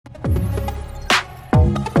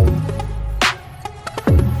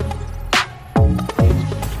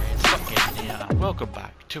welcome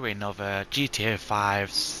back to another GTA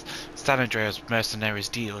 5 San Andreas Mercenaries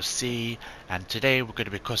DLC, and today we're going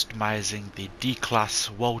to be customizing the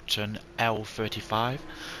declasse Walton L35,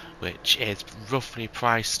 which is roughly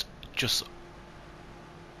priced just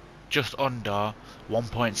under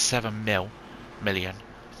 1.7 million,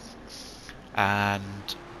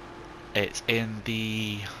 and it's in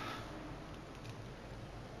the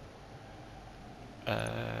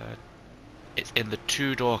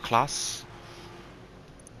two-door class,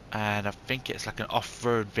 and I think it's like an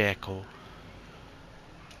off-road vehicle.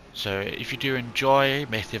 So if you do enjoy,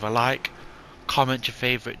 make leave a like, comment your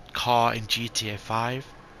favourite car in GTA 5.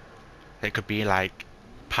 It could be like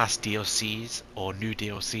past DLCs or new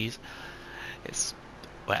DLCs. It's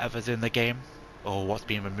whatever's in the game or what's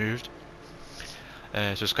being removed.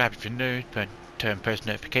 Subscribe if you're new, turn post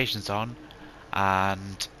notifications on,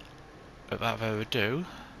 and without further ado,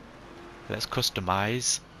 let's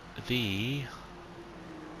customize the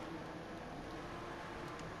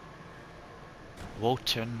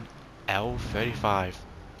Walton L35.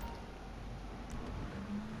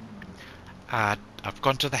 I've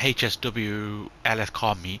gone to the HSW LS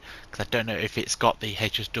car meet because I don't know if it's got the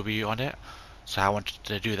HSW on it, so I wanted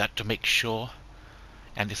to do that to make sure,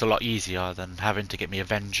 and it's a lot easier than having to get me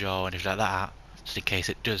Avenger or anything like that, just in case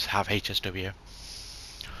it does have HSW.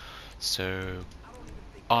 So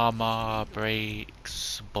armor,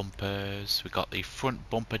 brakes, bumpers. We got the front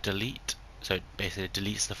bumper delete, so it basically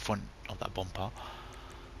deletes the front of that bumper.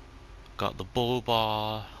 Got the bull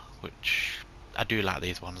bar, which I do like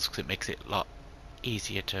these ones because it makes it a lot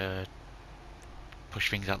easier to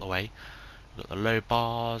push things out the way. We've got the low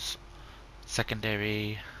bars,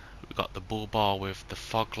 secondary. We've got the bull bar with the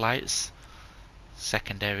fog lights,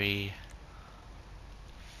 secondary,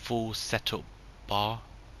 full setup bar,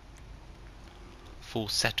 full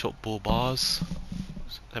setup bull bars.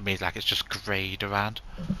 That means like it's just greyed around.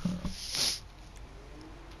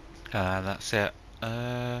 And that's it.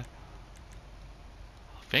 I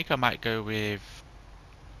think I might go with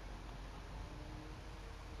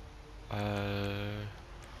I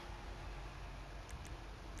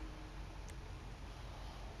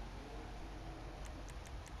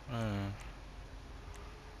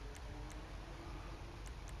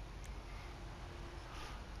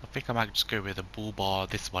think I might just go with a bull bar,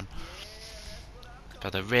 this one. For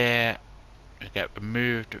the rear, we get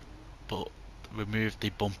removed, but remove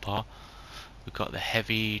the bumper. We've got the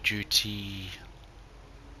heavy duty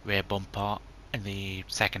rear bumper in the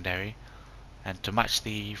secondary, and to match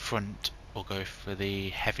the front we'll go for the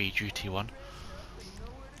heavy duty one.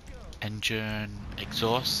 Engine,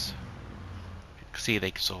 exhaust, you can see the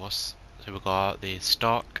exhaust. So we've got the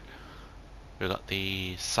stock, we've got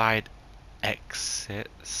the side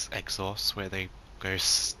exits exhaust where they go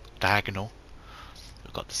diagonal,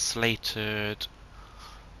 we've got the slated,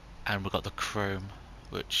 and we've got the chrome,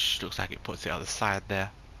 which looks like it puts it on the side there.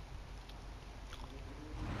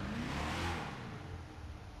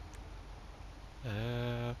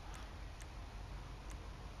 I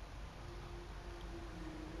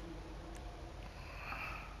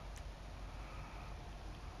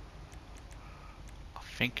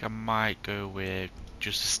think I might go with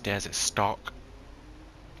just the stairs at stock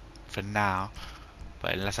for now,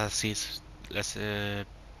 but unless I see,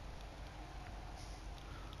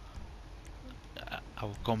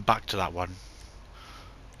 I'll come back to that one.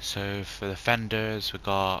 So for the fenders, we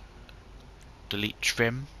got delete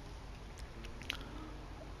trim,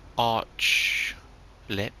 arch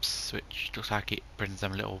lips, which looks like it brings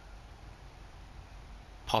them a little,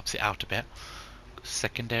 pops it out a bit.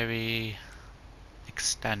 Secondary,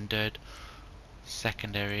 extended,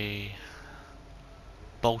 secondary,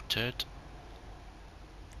 bolted.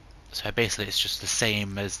 So basically it's just the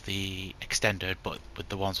same as the extended, but with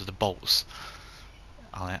the ones with the bolts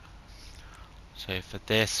on it. So for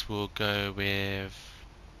this we'll go with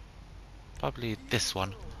probably this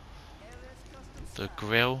one, the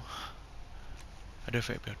grill. I don't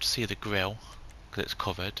think we'll be able to see the grill because it's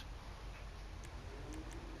covered.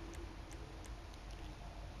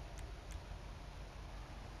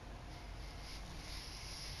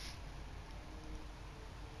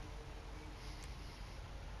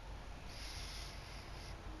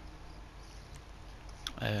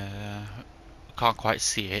 Can't quite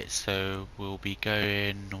see it, so we'll be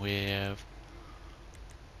going with,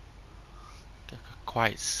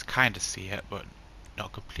 kind of see it, but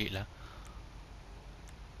not completely.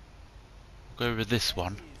 We'll go with this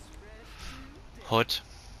one. Hood.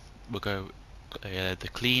 We'll go the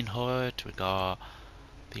clean hood. We got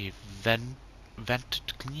the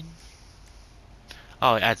vented clean.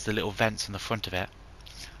 Oh, it adds the little vents in the front of it.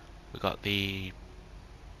 We got the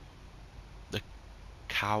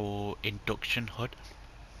cowl induction hood.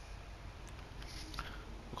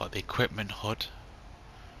 We've got the equipment hood,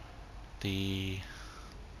 the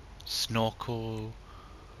snorkel,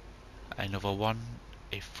 another one,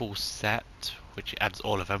 a full set which adds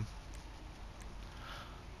all of them.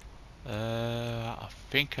 I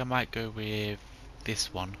think I might go with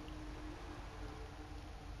this one.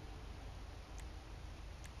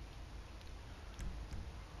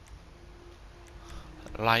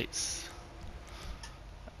 Lights,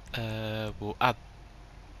 we'll add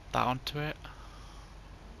that onto it.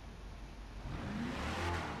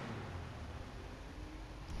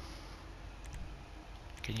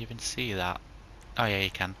 Can you even see that? Oh yeah,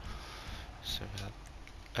 you can. So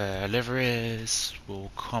liveries,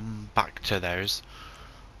 we'll come back to those.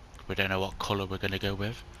 We don't know what colour we're going to go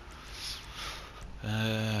with.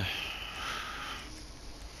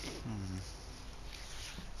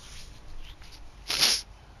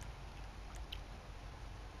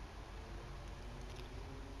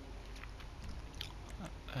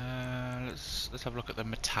 Let's have a look at the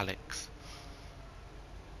metallics.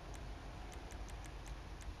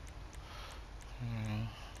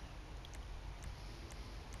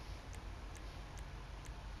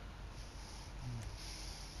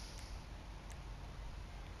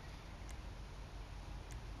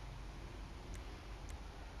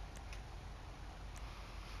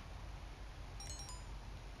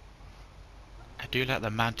 I do like the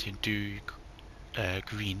Mountain Dew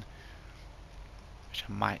green, which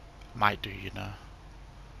I might do, you know.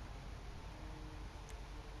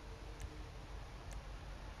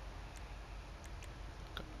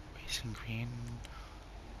 Got racing green.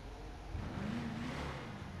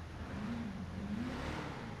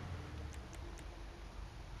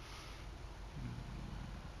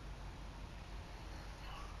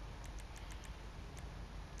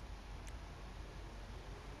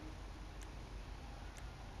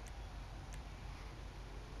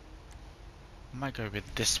 I might go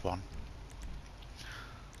with this one.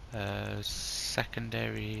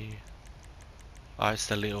 Secondary. Oh, it's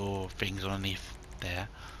the little things underneath there.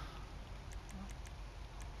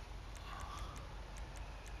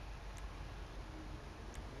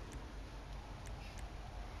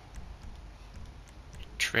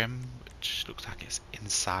 Trim, which looks like it's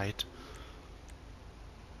inside.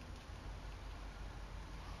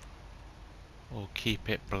 We'll keep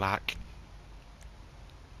it black.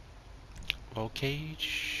 Roll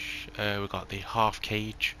cage. We've got the half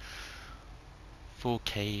cage, full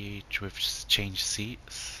cage with changed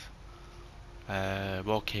seats.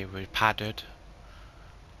 Roll cage with padded.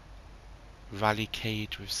 Rally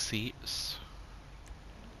cage with seats.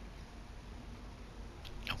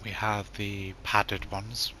 And we have the padded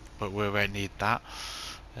ones, but we won't need that.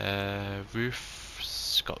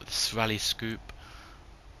 Roof's got this rally scoop.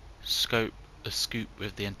 Scope, the scoop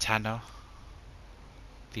with the antenna.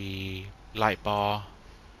 The light bar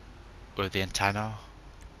with the antenna.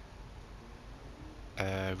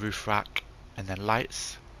 Roof rack, and then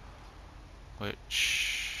lights,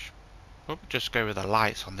 which we'll just go with the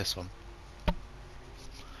lights on this one.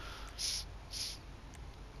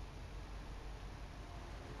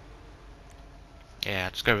 Yeah,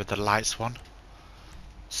 just go with the lights one.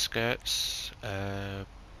 Skirts,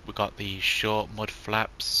 we got the short mud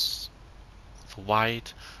flaps for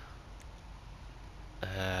wide.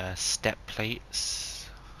 Step plates,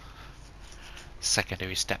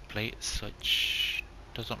 secondary step plates, which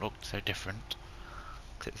doesn't look so different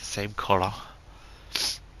because it's the same colour.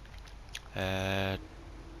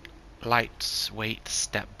 Lightweight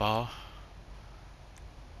step bar,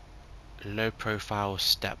 low profile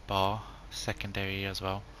step bar, secondary as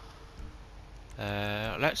well.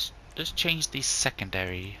 Let's change the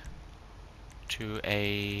secondary to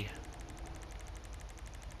a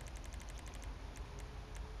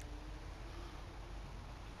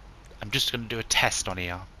I'm just going to do a test on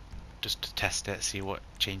here, just to test it, see what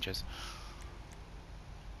changes.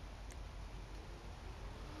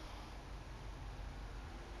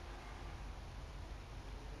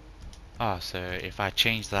 So if I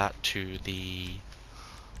change that to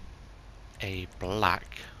a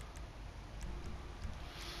black,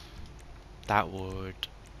 that would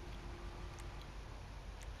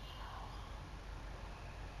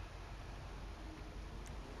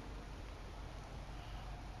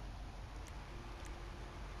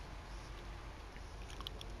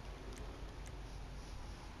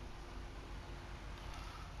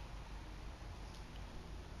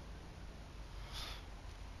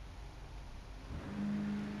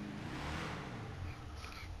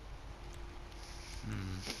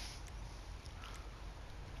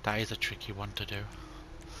that is a tricky one to do.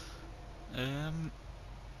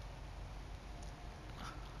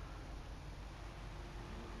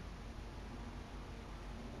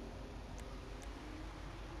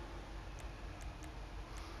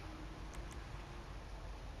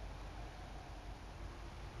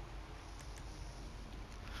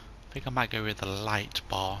 I think I might go with the light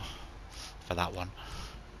bar for that one.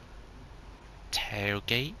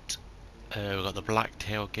 Tailgate. We've got the black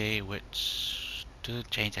tailgate, which doesn't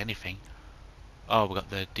change anything. Oh, we've got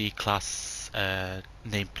the declasse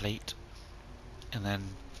nameplate, and then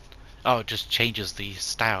it just changes the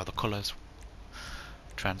style, the colours.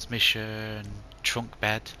 Transmission, trunk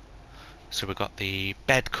bed. So we've got the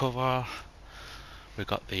bed cover, we've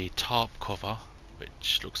got the tarp cover,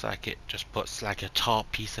 which looks like it just puts like a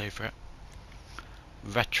tarp piece over it.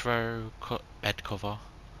 Retro cut bed cover,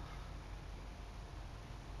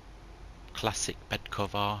 classic bed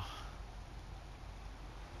cover,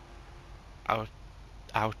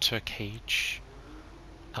 outer cage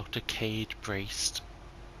braced.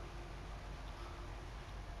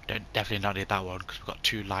 Definitely not need that one because we've got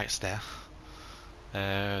two lights there.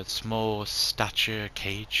 Small stature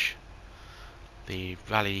cage, the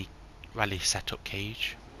rally setup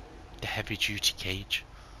cage, the heavy duty cage,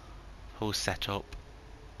 whole setup,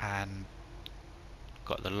 and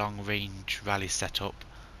got the long range rally setup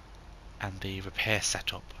and the repair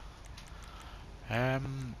setup.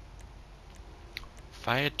 If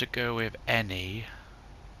I had to go with any,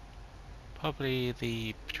 probably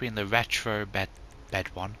between the retro bed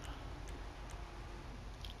one.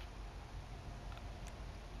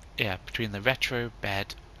 Yeah, between the retro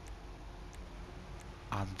bed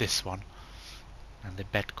and this one, and the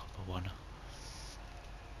bed cover one.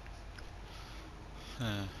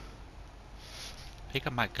 I think I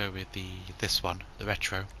might go with this one, the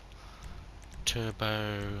retro.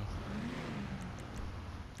 Turbo.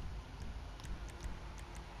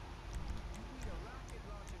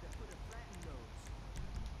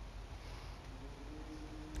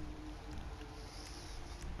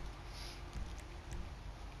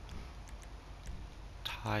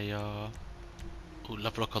 Tire. Oh,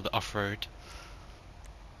 love a look on the off-road.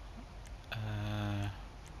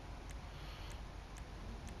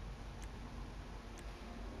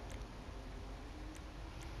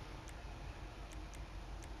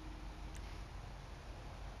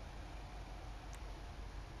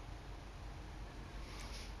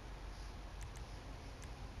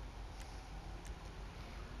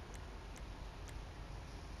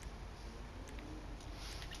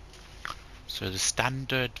 So the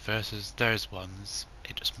standard versus those ones,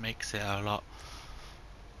 it just makes it a lot.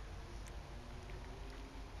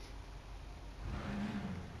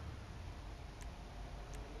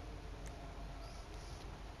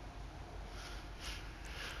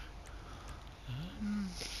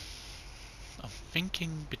 I'm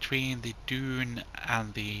thinking between the Dune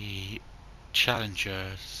and the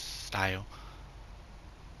Challenger style.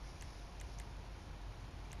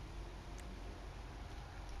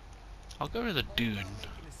 I'll go with the Dune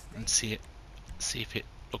and see if it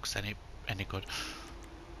looks any good.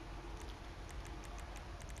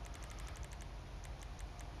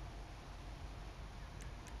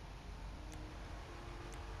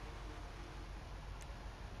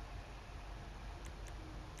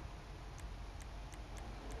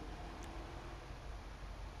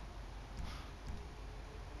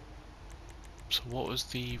 So what was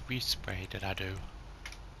the respray did I do?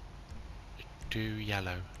 Do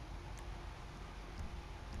yellow.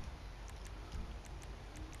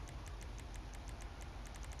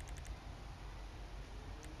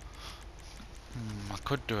 I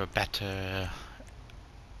could do a better.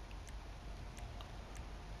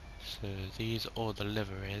 So these are all the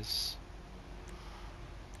liveries.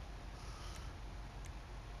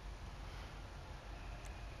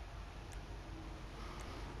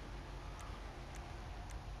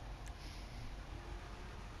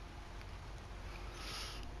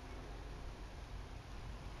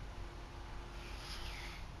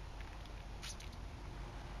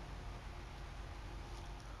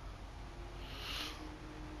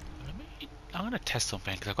 I'm gonna test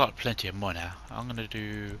something because I've got plenty of money. I'm gonna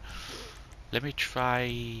do. Let me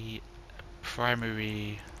try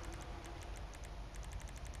primary.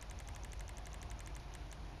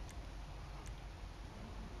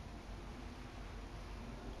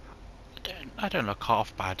 I don't look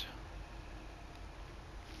half bad.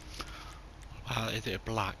 Wow, is it a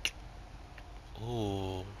black?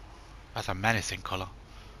 Oh, that's a menacing colour.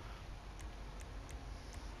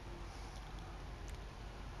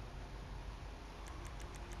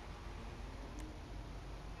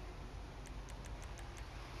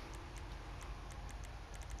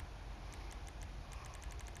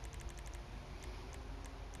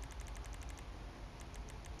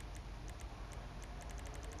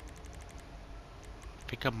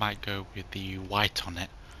 I think I might go with the white on it.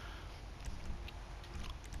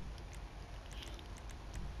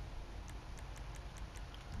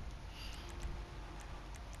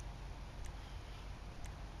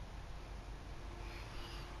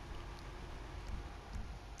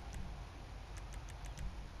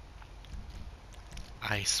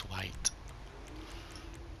 ice white.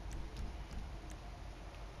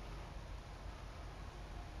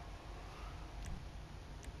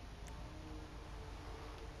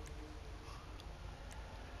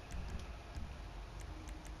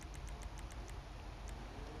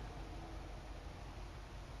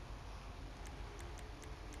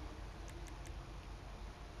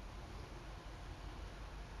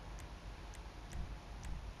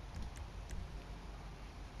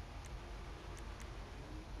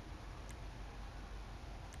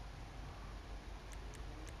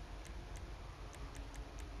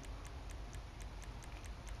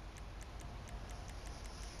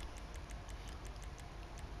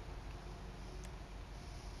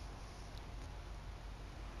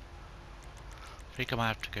 I think I might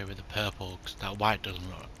have to go with the purple because that white doesn't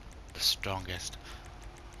look the strongest.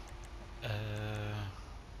 I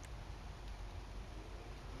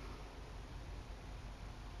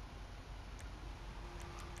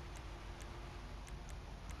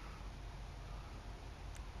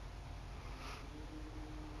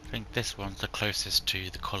think this one's the closest to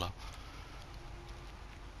the colour.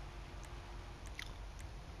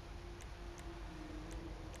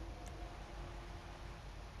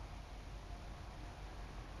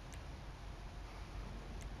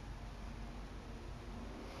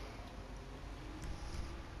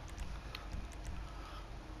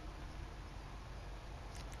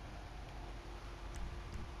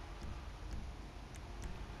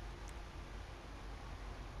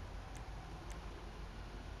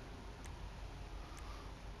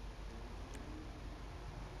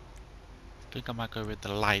 I think I might go with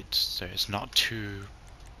the light so it's not too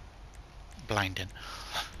blinding.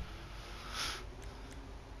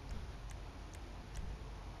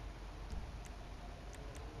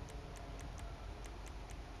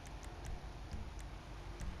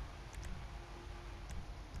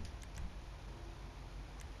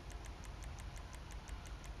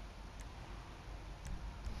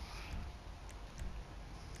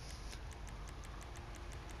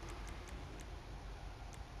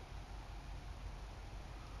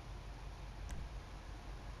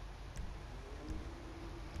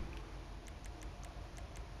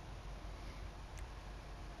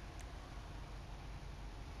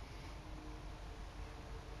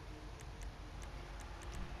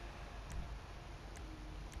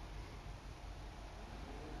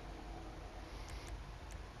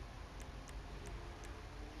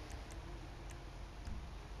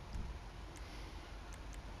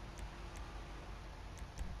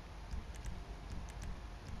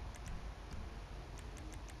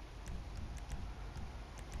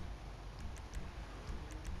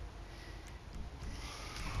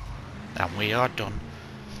 And we are done.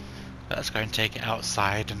 Let's go and take it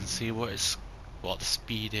outside and see what the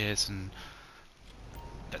speed is, and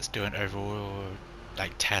let's do an overall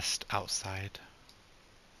test outside.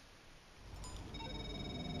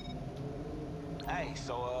 Hey,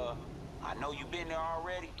 so I know you've been there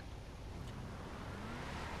already.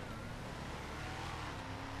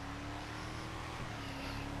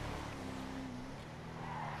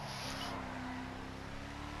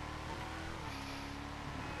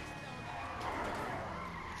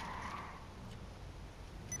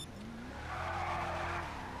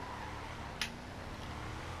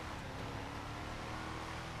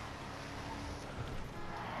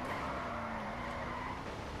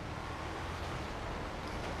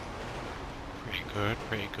 Pretty good,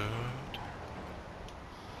 pretty good.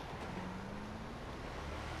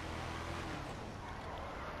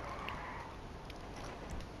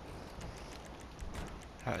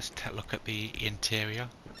 Let's take a look at the interior.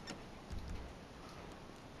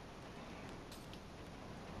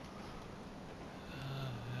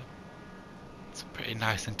 It's a pretty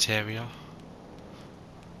nice interior.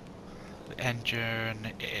 The engine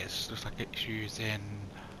looks like it's using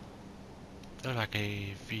like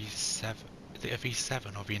a V7. Is it a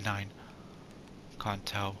V7 or V9? Can't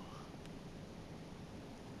tell.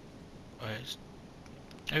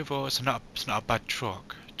 Overall, it's not a bad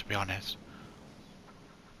truck, to be honest.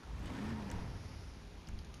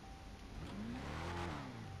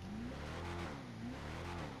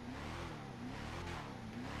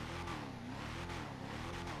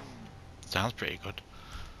 Sounds pretty good.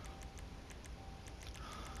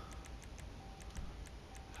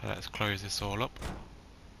 Let's close this all up.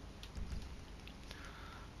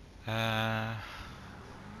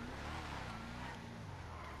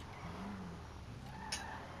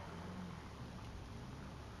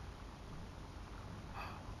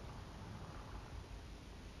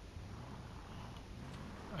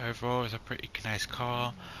 Overall, it's a pretty nice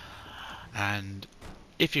car, and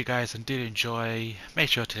If you guys did enjoy, make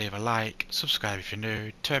sure to leave a like, subscribe if you're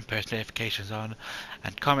new, turn post notifications on,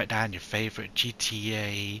 and comment down your favourite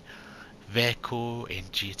GTA vehicle in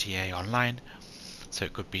GTA Online. So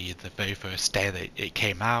it could be the very first day that it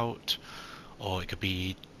came out, or it could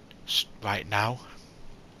be right now.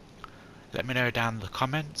 Let me know down in the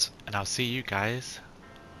comments, and I'll see you guys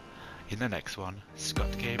in the next one.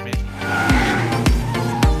 Scott Gaming.